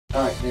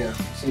Alright, yeah.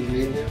 See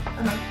me there?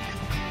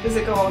 Does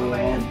it go all the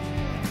way in?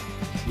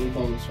 Blue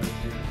bonus right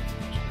there.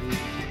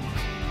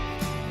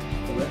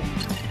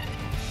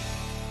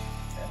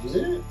 That was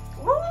it.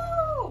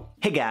 Woo!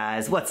 Hey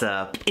guys, what's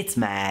up? It's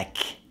Mac.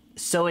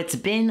 So it's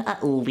been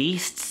at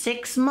least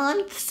 6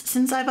 months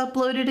since I've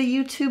uploaded a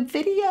YouTube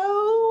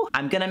video.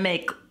 I'm gonna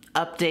make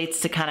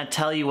updates to kind of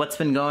tell you what's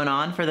been going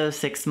on for those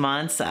 6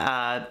 months.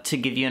 To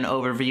give you an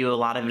overview, a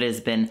lot of it has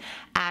been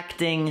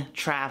acting,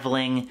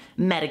 traveling,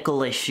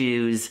 medical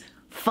issues,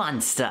 fun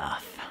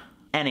stuff.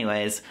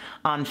 Anyways,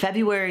 on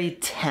February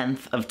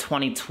 10th of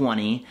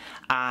 2020,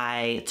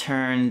 I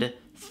turned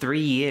 3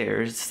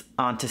 years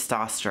on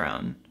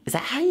testosterone. Is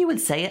that how you would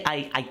say it?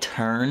 I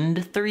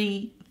turned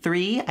three?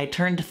 I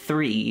turned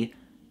three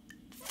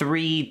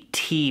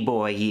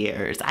T-boy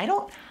years.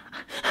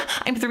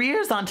 I'm 3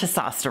 years on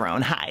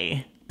testosterone,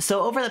 hi.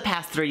 So over the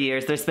past 3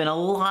 years, there's been a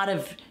lot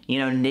of,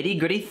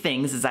 nitty-gritty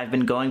things as I've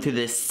been going through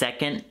this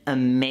second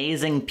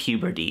amazing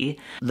puberty.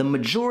 The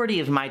majority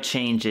of my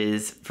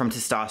changes from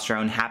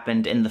testosterone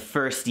happened in the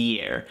first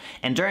year.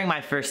 And during my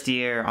first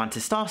year on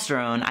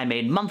testosterone, I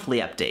made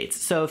monthly updates.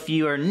 So if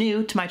you are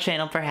new to my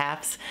channel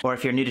perhaps, or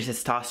if you're new to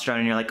testosterone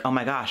and you're like, oh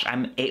my gosh,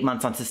 I'm 8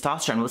 months on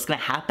testosterone, what's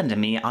gonna happen to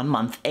me on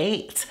month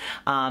 8?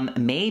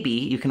 Maybe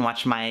you can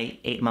watch my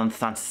 8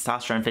 months on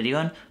testosterone video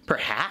and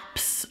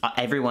perhaps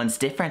everyone's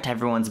different,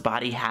 everyone's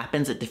body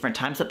happens at different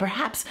times, but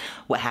perhaps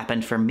what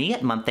happened for me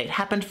at month 8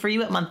 happened for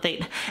you at month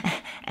 8.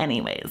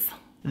 Anyways,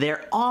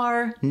 there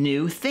are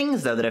new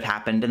things though that have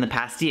happened in the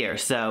past year,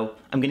 so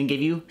I'm gonna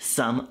give you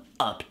some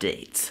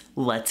updates.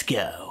 Let's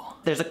go.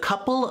 There's a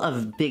couple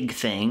of big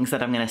things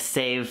that I'm gonna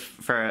save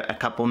for a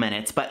couple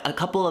minutes, but a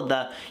couple of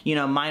the,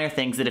 minor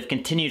things that have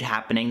continued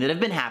happening, that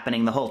have been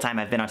happening the whole time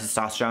I've been on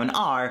testosterone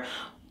are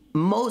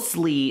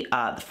mostly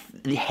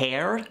the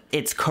hair.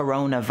 It's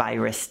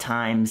coronavirus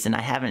times and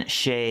I haven't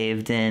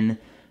shaved in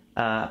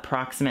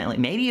approximately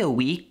maybe a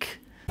week.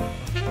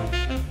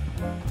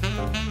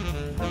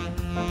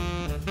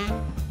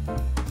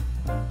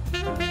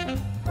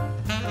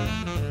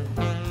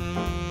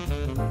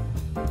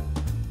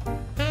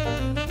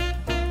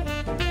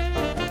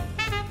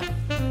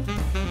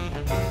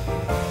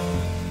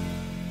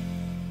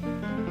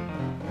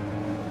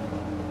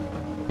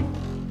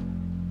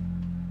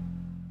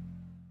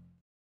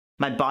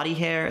 My body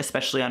hair,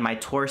 especially on my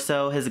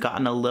torso, has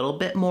gotten a little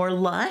bit more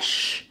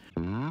lush.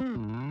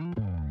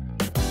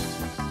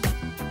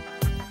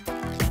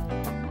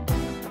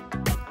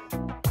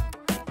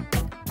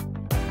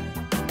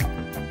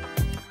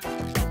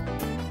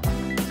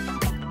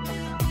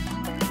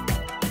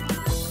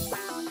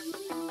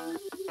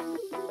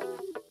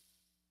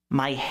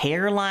 My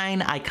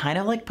hairline, I kind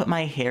of put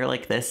my hair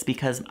like this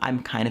because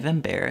I'm kind of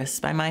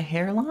embarrassed by my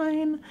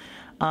hairline.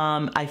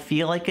 I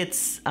feel like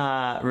it's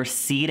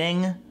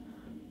receding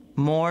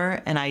more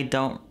and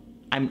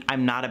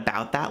I'm not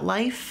about that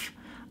life.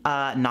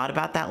 Not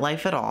about that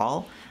life at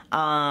all.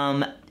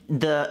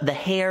 The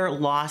hair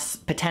loss,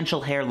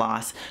 potential hair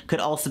loss, could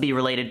also be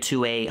related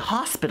to a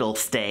hospital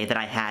stay that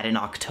I had in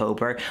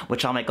October,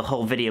 which I'll make a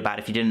whole video about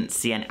if you didn't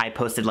see. And I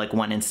posted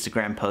one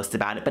Instagram post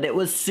about it, but it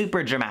was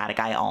super dramatic.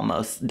 I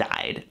almost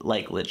died,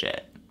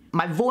 legit.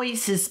 My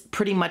voice has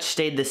pretty much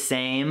stayed the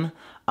same.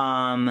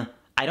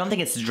 I don't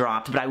think it's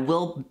dropped, but I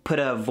will put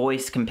a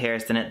voice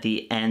comparison at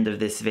the end of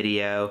this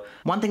video.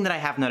 One thing that I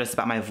have noticed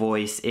about my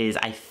voice is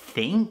I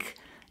think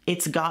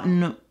it's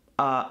gotten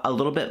a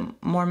little bit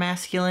more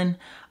masculine.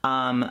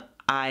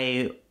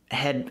 I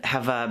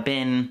have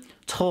been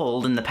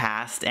told in the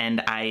past,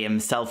 and I am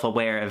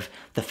self-aware of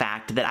the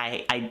fact that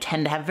I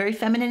tend to have very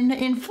feminine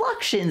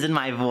inflections in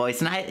my voice,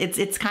 and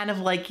it's kind of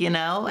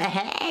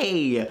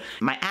hey!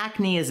 My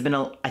acne has been,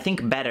 I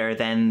think, better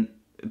than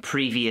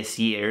previous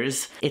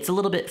years. It's a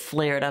little bit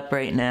flared up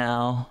right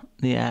now,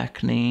 the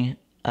acne,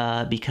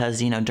 because,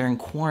 during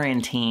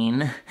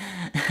quarantine,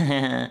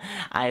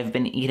 I've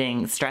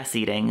been stress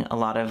eating a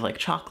lot of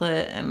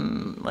chocolate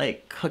and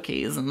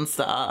cookies and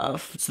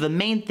stuff. So the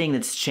main thing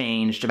that's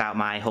changed about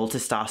my whole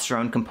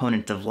testosterone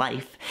component of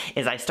life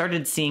is I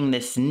started seeing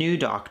this new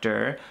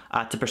doctor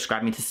to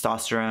prescribe me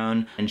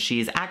testosterone, and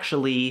she's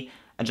actually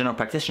a general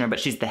practitioner, but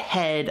she's the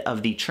head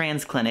of the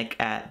trans clinic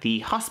at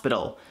the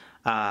hospital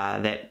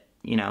that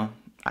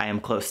I am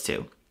close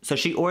to. So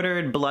she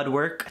ordered blood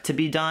work to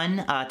be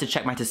done to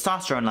check my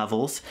testosterone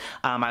levels.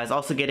 I was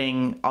also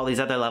getting all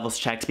these other levels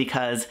checked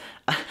because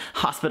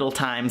hospital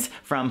times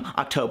from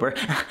October.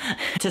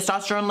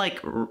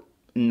 Testosterone,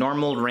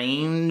 normal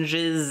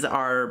ranges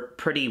are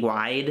pretty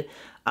wide.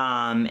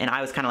 And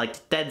I was kind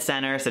of dead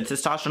center, so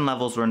testosterone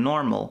levels were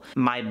normal.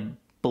 My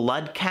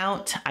blood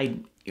count, I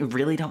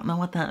really don't know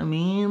what that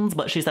means,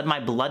 but she said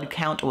my blood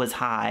count was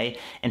high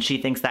and she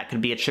thinks that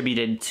could be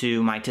attributed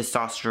to my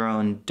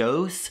testosterone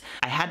dose.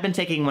 I had been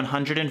taking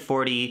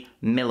 140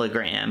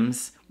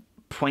 milligrams,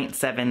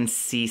 0.7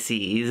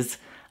 cc's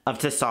of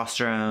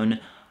testosterone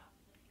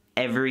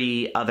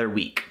every other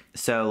week.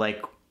 So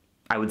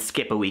I would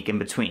skip a week in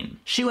between.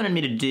 She wanted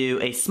me to do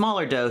a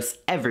smaller dose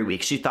every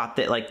week. She thought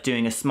that like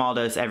doing a small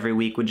dose every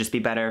week would just be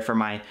better for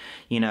my,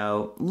 you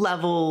know,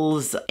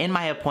 levels. In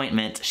my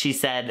appointment, she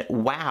said,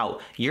 wow,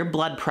 your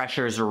blood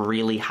pressure is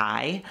really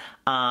high.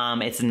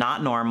 It's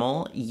not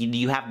normal.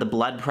 You have the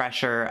blood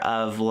pressure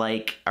of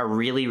like a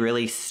really,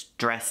 really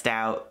stressed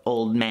out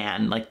old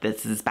man. Like,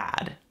 this is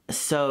bad.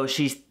 So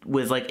she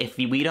was like, if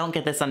we don't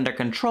get this under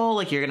control,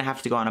 like you're gonna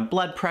have to go on a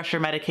blood pressure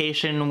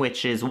medication,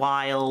 which is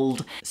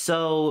wild.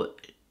 So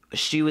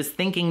she was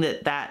thinking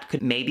that that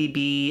could maybe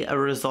be a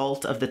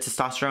result of the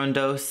testosterone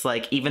dose.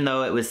 Like, even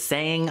though it was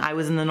saying I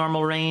was in the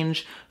normal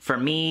range, for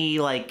me,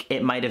 like,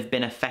 it might have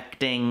been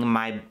affecting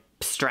my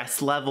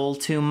stress level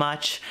too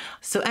much.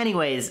 So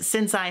anyways,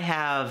 since I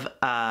have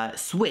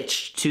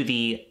switched to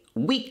the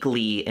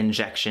weekly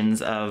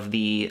injections of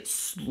the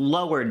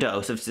lower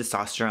dose of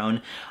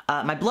testosterone,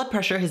 my blood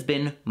pressure has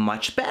been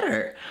much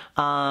better.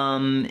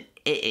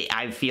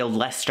 I feel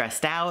less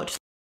stressed out.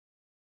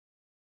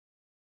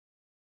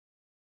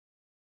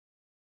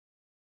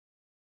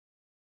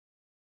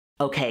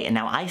 Okay, and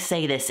now I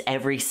say this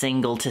every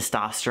single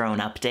testosterone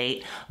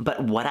update,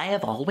 but what I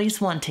have always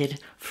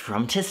wanted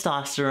from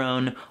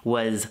testosterone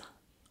was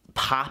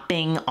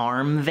popping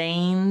arm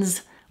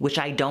veins, which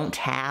I don't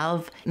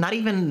have. Not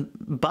even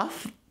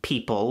buff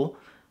people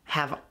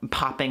have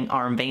popping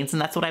arm veins,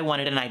 and that's what I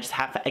wanted, and I just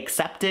have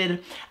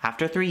accepted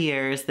after 3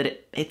 years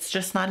that it's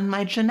just not in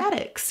my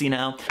genetics, you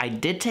know? I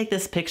did take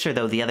this picture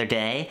though the other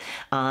day,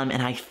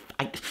 and I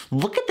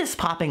look at this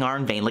popping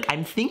arm vein. Like,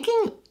 I'm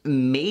thinking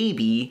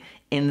maybe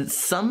in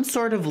some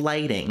sort of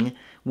lighting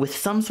with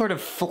some sort of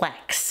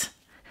flex,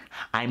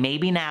 I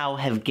maybe now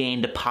have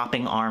gained a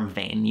popping arm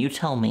vein. You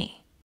tell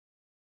me.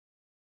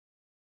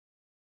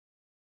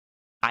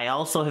 I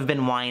also have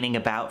been whining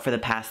about for the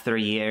past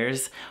 3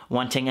 years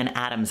wanting an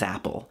Adam's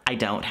apple. I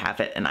don't have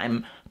it and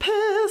I'm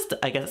pissed.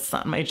 I guess it's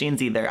not in my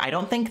genes either. I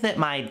don't think that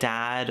my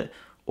dad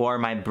or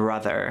my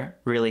brother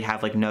really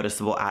have like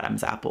noticeable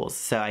Adam's apples.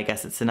 So I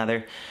guess it's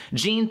another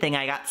gene thing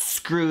I got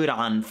screwed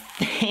on.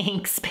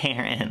 Thanks,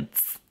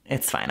 parents.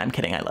 It's fine, I'm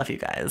kidding, I love you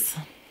guys.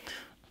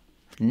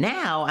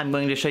 Now I'm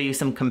going to show you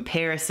some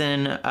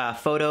comparison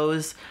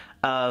photos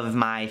of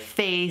my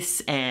face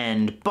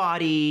and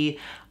body,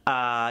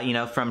 you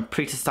know, from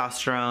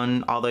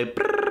pre-testosterone all the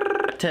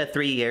way to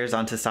 3 years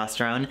on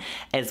testosterone,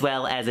 as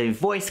well as a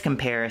voice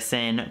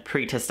comparison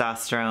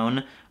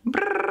pre-testosterone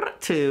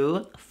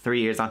to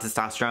 3 years on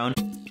testosterone.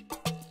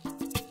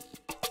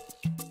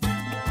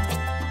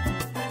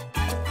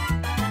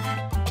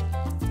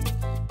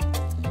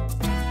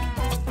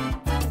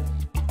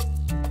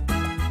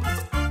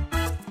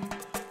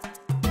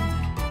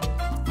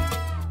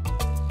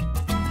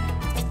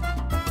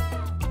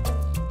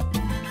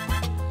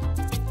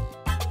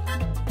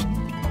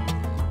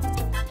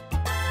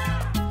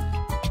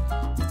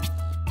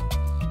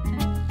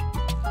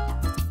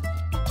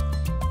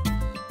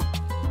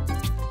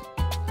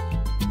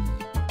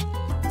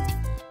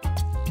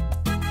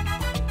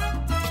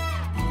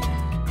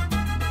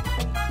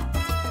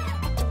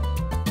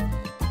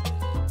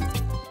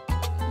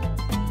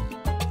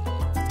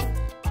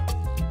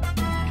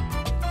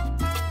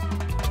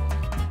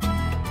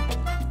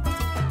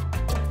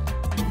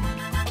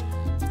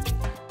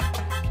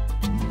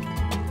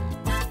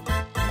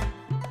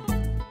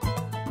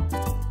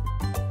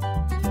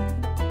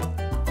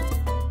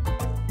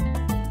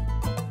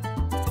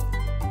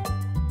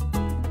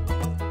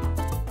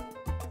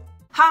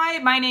 Hi,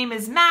 my name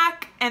is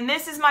Mac, and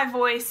this is my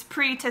voice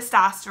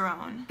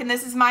pre-testosterone. And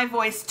this is my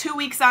voice 2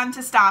 weeks on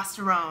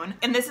testosterone.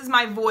 And this is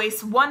my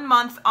voice 1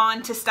 month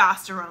on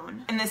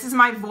testosterone. And this is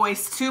my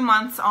voice 2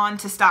 months on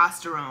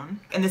testosterone.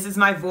 And this is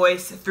my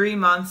voice 3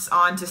 months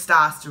on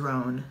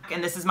testosterone.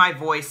 And this is my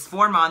voice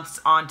 4 months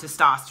on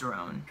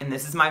testosterone. And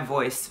this is my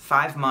voice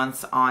 5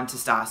 months on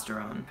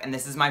testosterone. And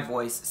this is my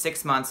voice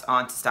 6 months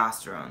on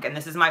testosterone. And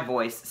this is my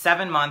voice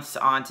 7 months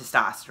on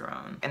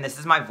testosterone. And this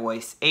is my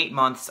voice 8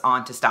 months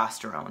on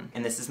testosterone.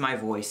 And this is my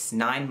voice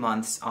 9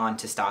 months on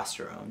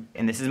testosterone.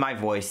 And this is my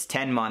voice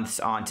 10 months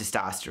on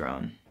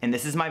testosterone. And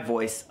this is my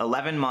voice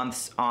 11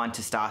 months on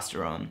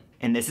testosterone.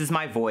 And this is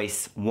my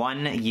voice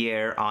 1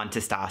 year on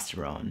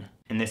testosterone.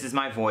 And this is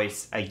my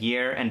voice 1.5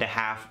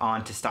 years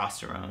on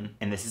testosterone.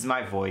 And this is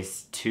my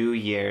voice 2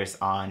 years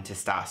on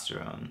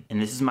testosterone.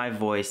 And this is my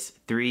voice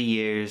 3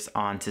 years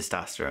on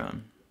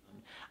testosterone.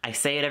 I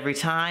say it every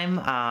time.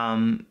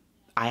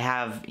 I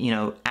have, you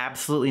know,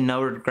 absolutely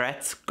no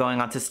regrets going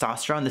on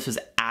testosterone. This was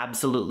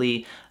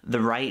absolutely the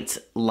right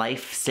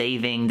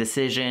life-saving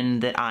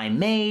decision that I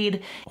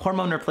made.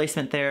 Hormone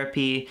replacement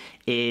therapy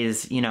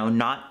is, you know,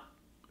 not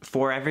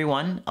for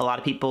everyone. A lot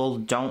of people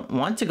don't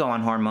want to go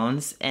on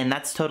hormones, and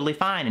that's totally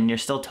fine, and you're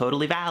still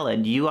totally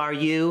valid. You are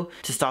you.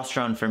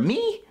 Testosterone for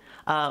me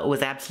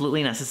was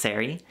absolutely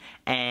necessary,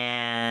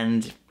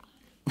 and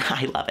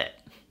I love it.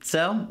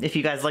 So, if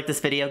you guys like this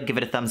video, give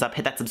it a thumbs up,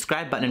 hit that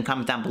subscribe button, and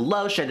comment down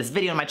below. Share this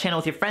video on my channel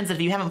with your friends.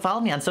 If you haven't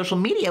followed me on social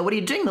media, what are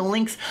you doing? The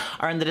links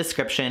are in the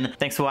description.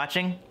 Thanks for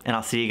watching, and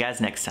I'll see you guys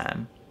next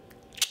time.